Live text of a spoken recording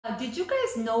Did you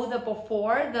guys know that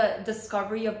before the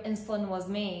discovery of insulin was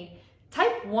made,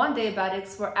 type 1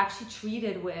 diabetics were actually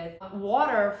treated with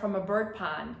water from a bird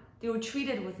pond. They were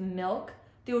treated with milk,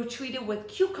 they were treated with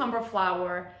cucumber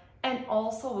flour, and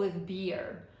also with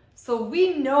beer. So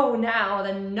we know now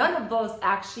that none of those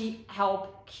actually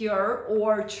help cure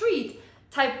or treat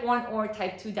type 1 or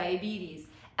type 2 diabetes.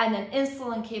 And then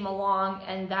insulin came along,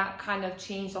 and that kind of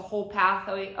changed the whole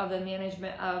pathway of the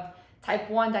management of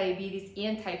type 1 diabetes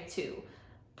and type 2.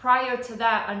 Prior to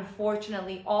that,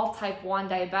 unfortunately, all type 1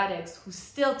 diabetics who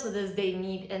still to this day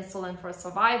need insulin for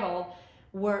survival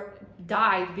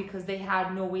died because they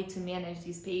had no way to manage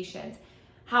these patients.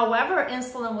 However,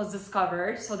 insulin was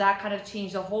discovered, so that kind of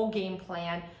changed the whole game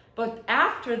plan. But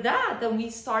after that, then we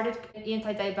started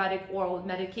anti-diabetic oral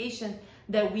medications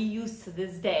that we use to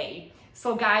this day.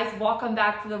 So guys, welcome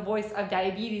back to the Voice of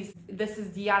Diabetes. This is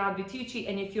Diana Bitucci,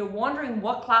 and if you're wondering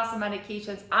what class of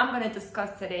medications I'm going to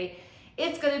discuss today,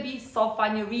 it's going to be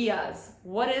sulfonylureas.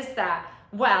 What is that?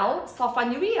 Well,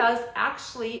 sulfonylureas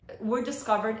actually were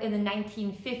discovered in the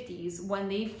 1950s when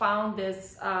they found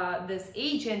this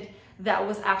agent that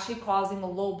was actually causing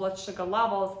low blood sugar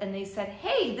levels, and they said,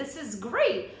 hey, this is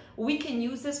great. We can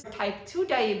use this for type 2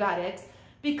 diabetics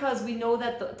because we know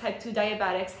that the type 2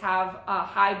 diabetics have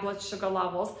high blood sugar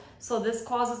levels. So this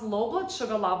causes low blood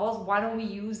sugar levels. Why don't we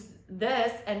use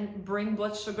this and bring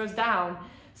blood sugars down?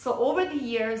 So over the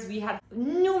years, we had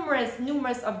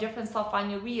numerous of different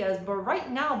sulfonylureas, but right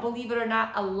now, believe it or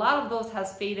not, a lot of those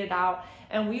has faded out,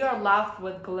 and we are left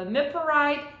with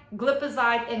Glimepiride,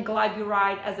 Glipizide, and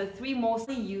Glyburide as the three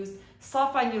mostly used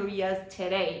sulfonylureas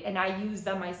today, and I use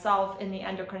them myself in the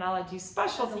endocrinology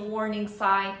specialty. As a warning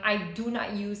sign, I do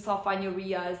not use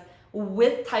sulfonylureas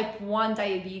with type 1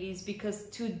 diabetes because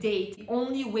to date, the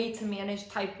only way to manage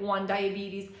type 1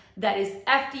 diabetes that is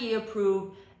FDA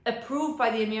approved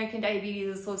by the American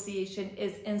Diabetes Association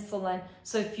is insulin.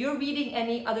 So if you're reading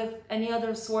any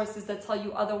other sources that tell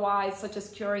you otherwise, such as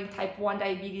curing type 1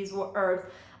 diabetes with herbs,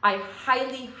 I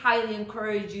highly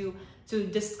encourage you to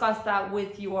discuss that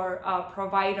with your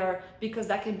provider, because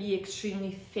that can be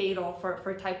extremely fatal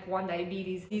for type 1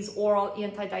 diabetes. These oral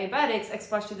anti-diabetics,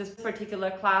 especially this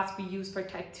particular class, we use for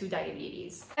type 2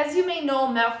 diabetes. As you may know,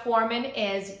 Metformin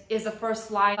is a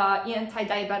first-line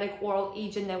anti-diabetic oral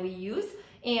agent that we use.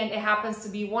 And it happens to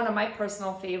be one of my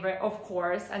personal favorite, of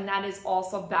course, and that is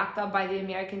also backed up by the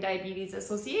American Diabetes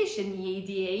Association, the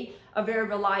ADA, a very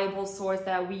reliable source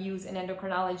that we use in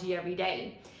endocrinology every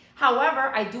day.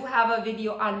 However, I do have a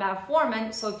video on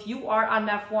Metformin, so if you are on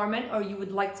Metformin or you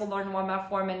would like to learn what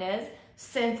Metformin is,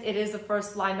 since it is the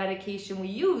first line medication we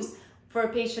use for a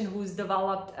patient who's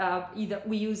developed, either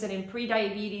we use it in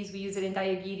pre-diabetes, we use it in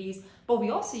diabetes, but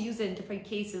we also use it in different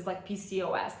cases like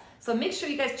PCOS. So make sure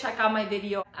you guys check out my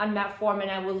video on Metformin.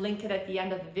 I will link it at the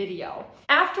end of the video.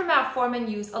 After Metformin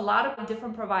use, a lot of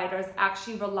different providers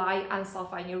actually rely on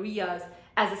sulfonylureas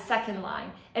as a second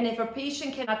line. And if a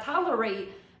patient cannot tolerate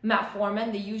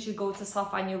Metformin, they usually go to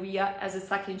sulfonylurea as a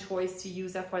second choice to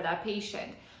use it for that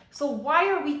patient. So why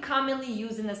are we commonly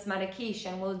using this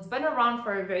medication? Well, it's been around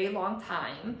for a very long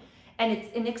time, and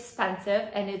it's inexpensive,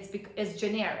 and it's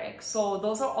generic. So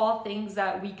those are all things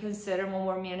that we consider when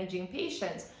we're managing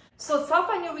patients. So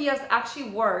sulfonylureas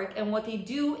actually work, and what they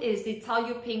do is they tell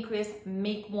your pancreas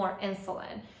make more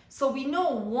insulin. So we know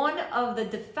one of the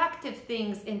defective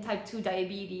things in type 2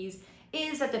 diabetes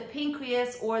is that the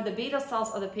pancreas or the beta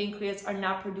cells of the pancreas are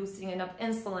not producing enough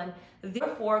insulin,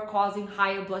 therefore causing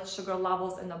higher blood sugar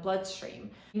levels in the bloodstream.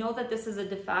 You know that this is a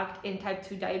defect in type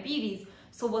 2 diabetes.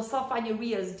 So what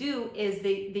sulfonylureas do is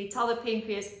they tell the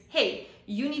pancreas, hey,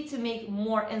 you need to make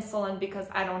more insulin because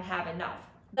I don't have enough.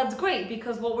 That's great,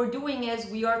 because what we're doing is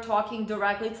we are talking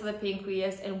directly to the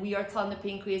pancreas, and we are telling the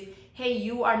pancreas, hey,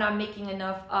 you are not making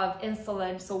enough of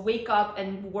insulin, so wake up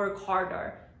and work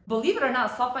harder. Believe it or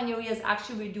not, sulfonylureas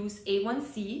actually reduce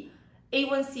A1C.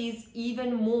 A1C is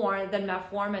even more than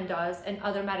Metformin does and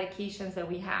other medications that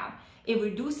we have. It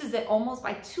reduces it almost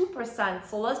by 2%.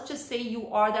 So let's just say you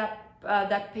are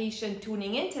that patient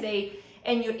tuning in today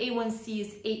and your A1C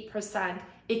is 8%.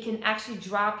 It can actually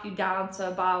drop you down to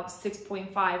about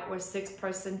 6.5 or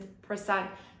 6%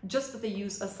 just with the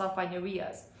use of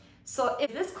sulfonylureas. So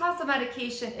if this class of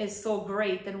medication is so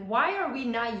great, then why are we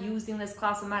not using this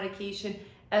class of medication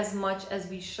as much as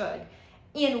we should?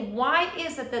 And why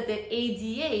is it that the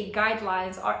ADA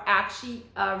guidelines are actually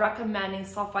recommending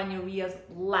sulfonylureas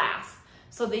last?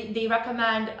 So they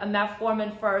recommend a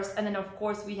Metformin first, and then of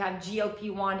course we have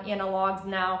GLP-1 analogs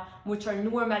now, which are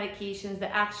newer medications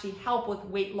that actually help with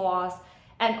weight loss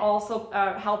and also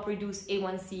help reduce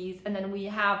A1Cs. And then we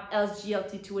have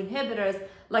SGLT2 inhibitors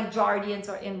like Jardiance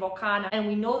or Invokana. And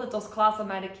we know that those class of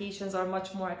medications are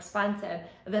much more expensive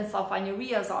than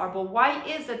sulfonylureas are. But why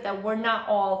is it that we're not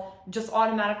all just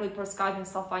automatically prescribing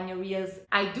sulfonylureas?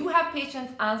 I do have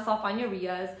patients on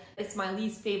sulfonylureas. It's my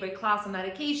least favorite class of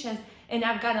medications. And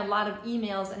I've gotten a lot of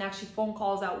emails and actually phone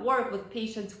calls at work with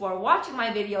patients who are watching my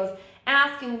videos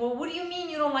asking, well, what do you mean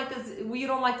you don't like this? You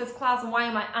don't like this class, and why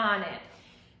am I on it?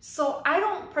 So I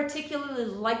don't particularly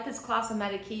like this class of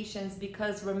medications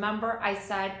because remember I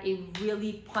said it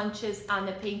really punches on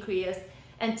the pancreas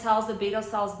and tells the beta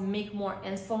cells make more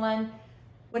insulin.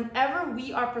 Whenever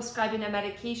we are prescribing a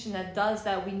medication that does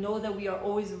that, we know that we are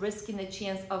always risking the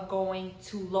chance of going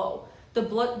too low. The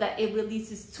blood, that it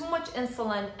releases too much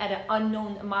insulin at an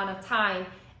unknown amount of time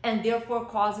and therefore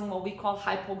causing what we call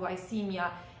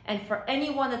hypoglycemia. And for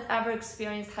anyone that's ever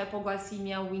experienced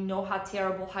hypoglycemia, we know how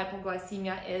terrible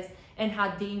hypoglycemia is and how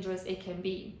dangerous it can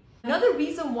be. Another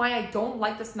reason why I don't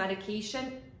like this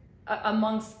medication,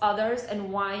 amongst others,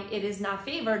 and why it is not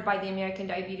favored by the American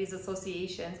Diabetes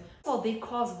Association, so they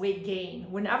cause weight gain.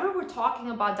 Whenever we're talking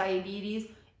about diabetes,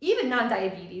 even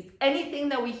non-diabetes, anything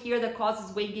that we hear that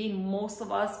causes weight gain, most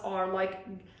of us are like,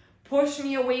 push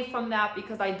me away from that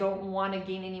because I don't want to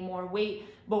gain any more weight.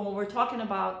 But when we're talking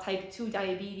about type 2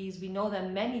 diabetes, we know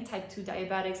that many type 2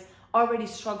 diabetics already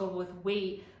struggle with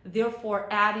weight. Therefore,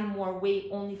 adding more weight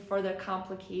only further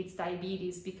complicates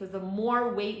diabetes because the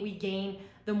more weight we gain,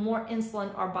 the more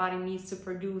insulin our body needs to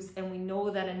produce. And we know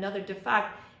that another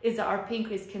defect is that our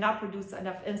pancreas cannot produce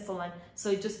enough insulin. So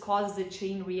it just causes a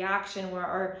chain reaction where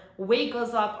our weight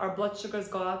goes up, our blood sugars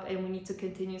go up, and we need to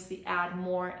continuously add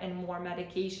more and more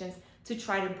medications to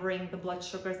try to bring the blood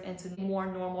sugars into more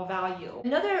normal value.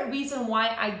 Another reason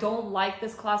why I don't like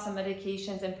this class of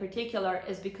medications in particular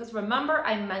is because remember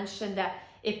I mentioned that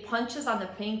it punches on the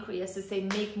pancreas to say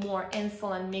make more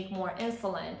insulin, make more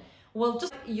insulin. Well,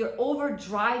 just you're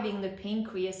overdriving the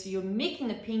pancreas, so you're making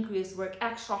the pancreas work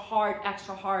extra hard,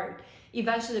 extra hard.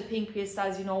 Eventually the pancreas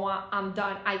says, you know what, I'm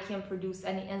done, I can't produce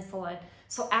any insulin.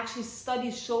 So actually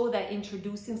studies show that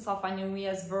introducing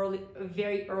sulfonylureas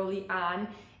very early on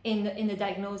in the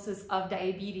diagnosis of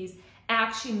diabetes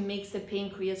actually makes the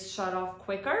pancreas shut off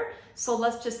quicker. So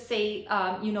let's just say,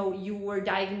 you were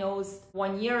diagnosed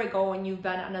 1 year ago and you've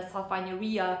been on a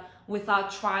sulfonylurea without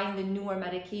trying the newer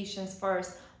medications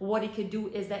first. What it could do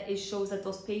is that it shows that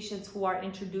those patients who are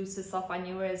introduced to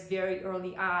sulfonylureas very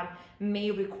early on may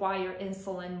require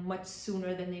insulin much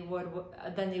sooner than they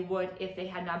would if they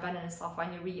had not been in a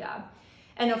sulfonylurea.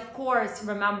 And of course,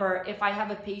 remember, if I have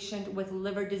a patient with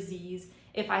liver disease,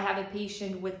 if I have a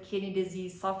patient with kidney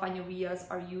disease, sulfonylureas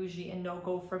are usually a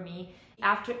no-go for me.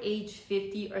 After age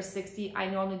 50 or 60, I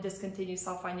normally discontinue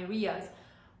sulfonylureas.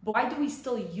 But why do we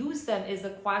still use them is the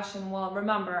question. Well,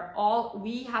 remember,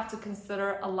 we have to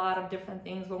consider a lot of different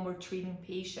things when we're treating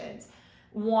patients.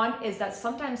 One is that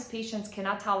sometimes patients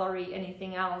cannot tolerate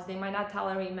anything else. They might not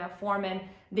tolerate metformin.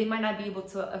 They might not be able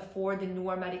to afford the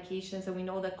newer medications, and we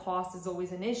know that cost is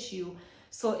always an issue.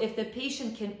 So if the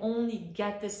patient can only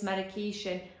get this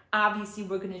medication, obviously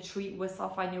we're going to treat with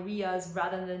sulfonylureas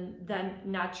rather than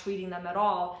not treating them at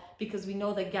all, because we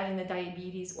know that getting the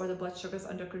diabetes or the blood sugars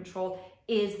under control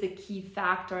is the key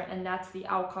factor, and that's the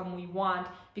outcome we want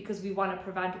because we want to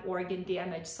prevent organ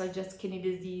damage such as kidney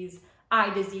disease,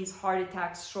 eye disease, heart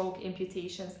attack, stroke,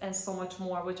 amputations, and so much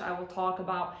more, which I will talk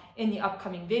about in the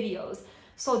upcoming videos.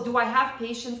 So do I have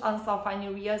patients on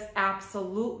sulfonylureas?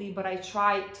 Absolutely, but I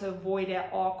try to avoid it at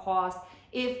all costs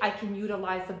if I can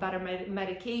utilize the better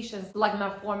medications like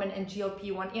metformin and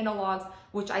GLP-1 analogs,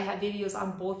 which I have videos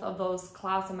on both of those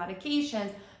class of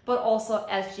medications, but also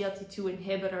SGLT2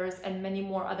 inhibitors and many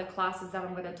more other classes that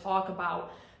I'm going to talk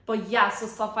about. But yes, so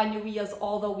sulfonylureas,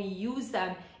 although we use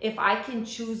them, if I can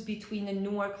choose between the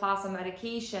newer class of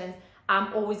medications,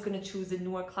 I'm always going to choose the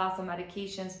newer class of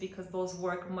medications because those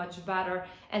work much better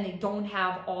and they don't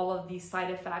have all of these side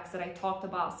effects that I talked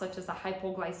about, such as the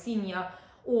hypoglycemia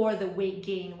or the weight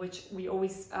gain, which we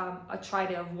always try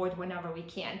to avoid whenever we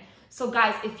can. So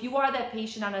guys, if you are that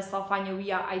patient on a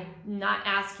sulfonylurea, I'm not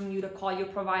asking you to call your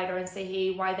provider and say,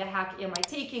 hey, why the heck am I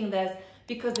taking this?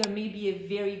 Because there may be a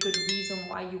very good reason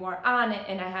why you are on it.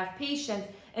 And I have patients,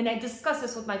 and I discuss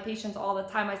this with my patients all the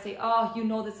time. I say, oh,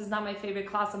 this is not my favorite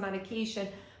class of medication,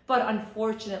 but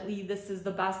unfortunately, this is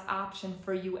the best option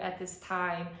for you at this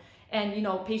time. And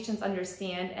patients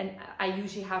understand, and I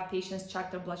usually have patients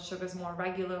check their blood sugars more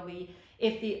regularly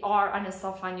if they are on a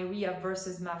sulfonylurea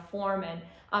versus metformin,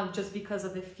 just because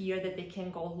of the fear that they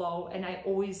can go low. And I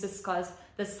always discuss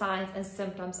the signs and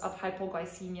symptoms of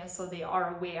hypoglycemia so they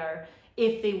are aware.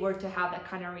 if they were to have that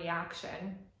kind of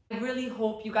reaction. I really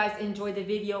hope you guys enjoyed the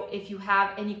video. If you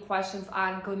have any questions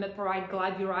on Glimepiride,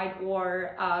 Glyburide,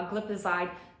 or Glipizide,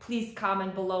 please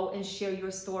comment below and share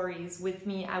your stories with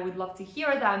me. I would love to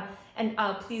hear them. And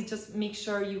please just make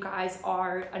sure you guys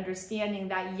are understanding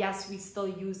that yes, we still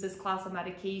use this class of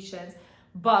medications,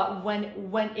 but when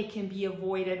it can be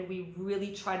avoided, we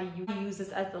really try to use this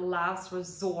as the last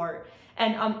resort.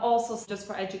 And also, just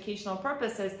for educational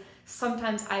purposes,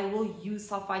 sometimes I will use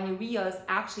sulfonylureas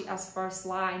actually as first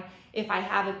line if I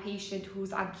have a patient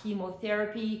who's on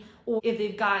chemotherapy, or if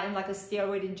they've gotten like a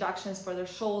steroid injections for their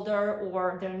shoulder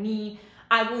or their knee.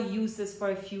 I will use this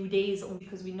for a few days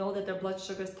because we know that their blood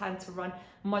sugars tend to run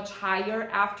much higher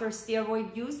after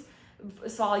steroid use.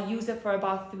 So I'll use it for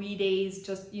about 3 days,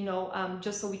 just, you know,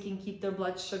 just so we can keep their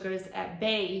blood sugars at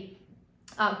bay.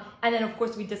 And then of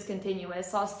course we discontinue it.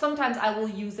 So sometimes I will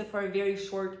use it for a very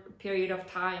short period of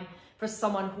time for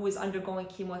someone who is undergoing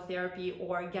chemotherapy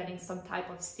or getting some type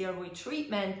of steroid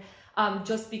treatment,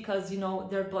 just because, you know,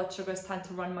 their blood sugars tend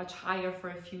to run much higher for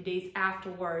a few days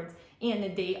afterwards and the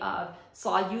day of.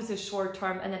 So I'll use it short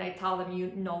term, and then I tell them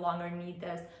you no longer need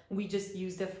this. We just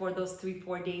used it for those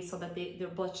 3-4 days so that their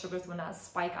blood sugars will not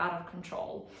spike out of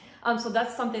control. So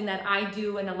that's something that I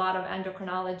do, and a lot of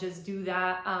endocrinologists do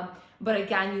that. But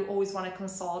again, you always want to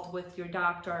consult with your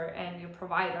doctor and your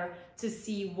provider to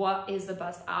see what is the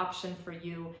best option for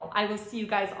you. I will see you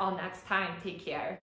guys all next time. Take care.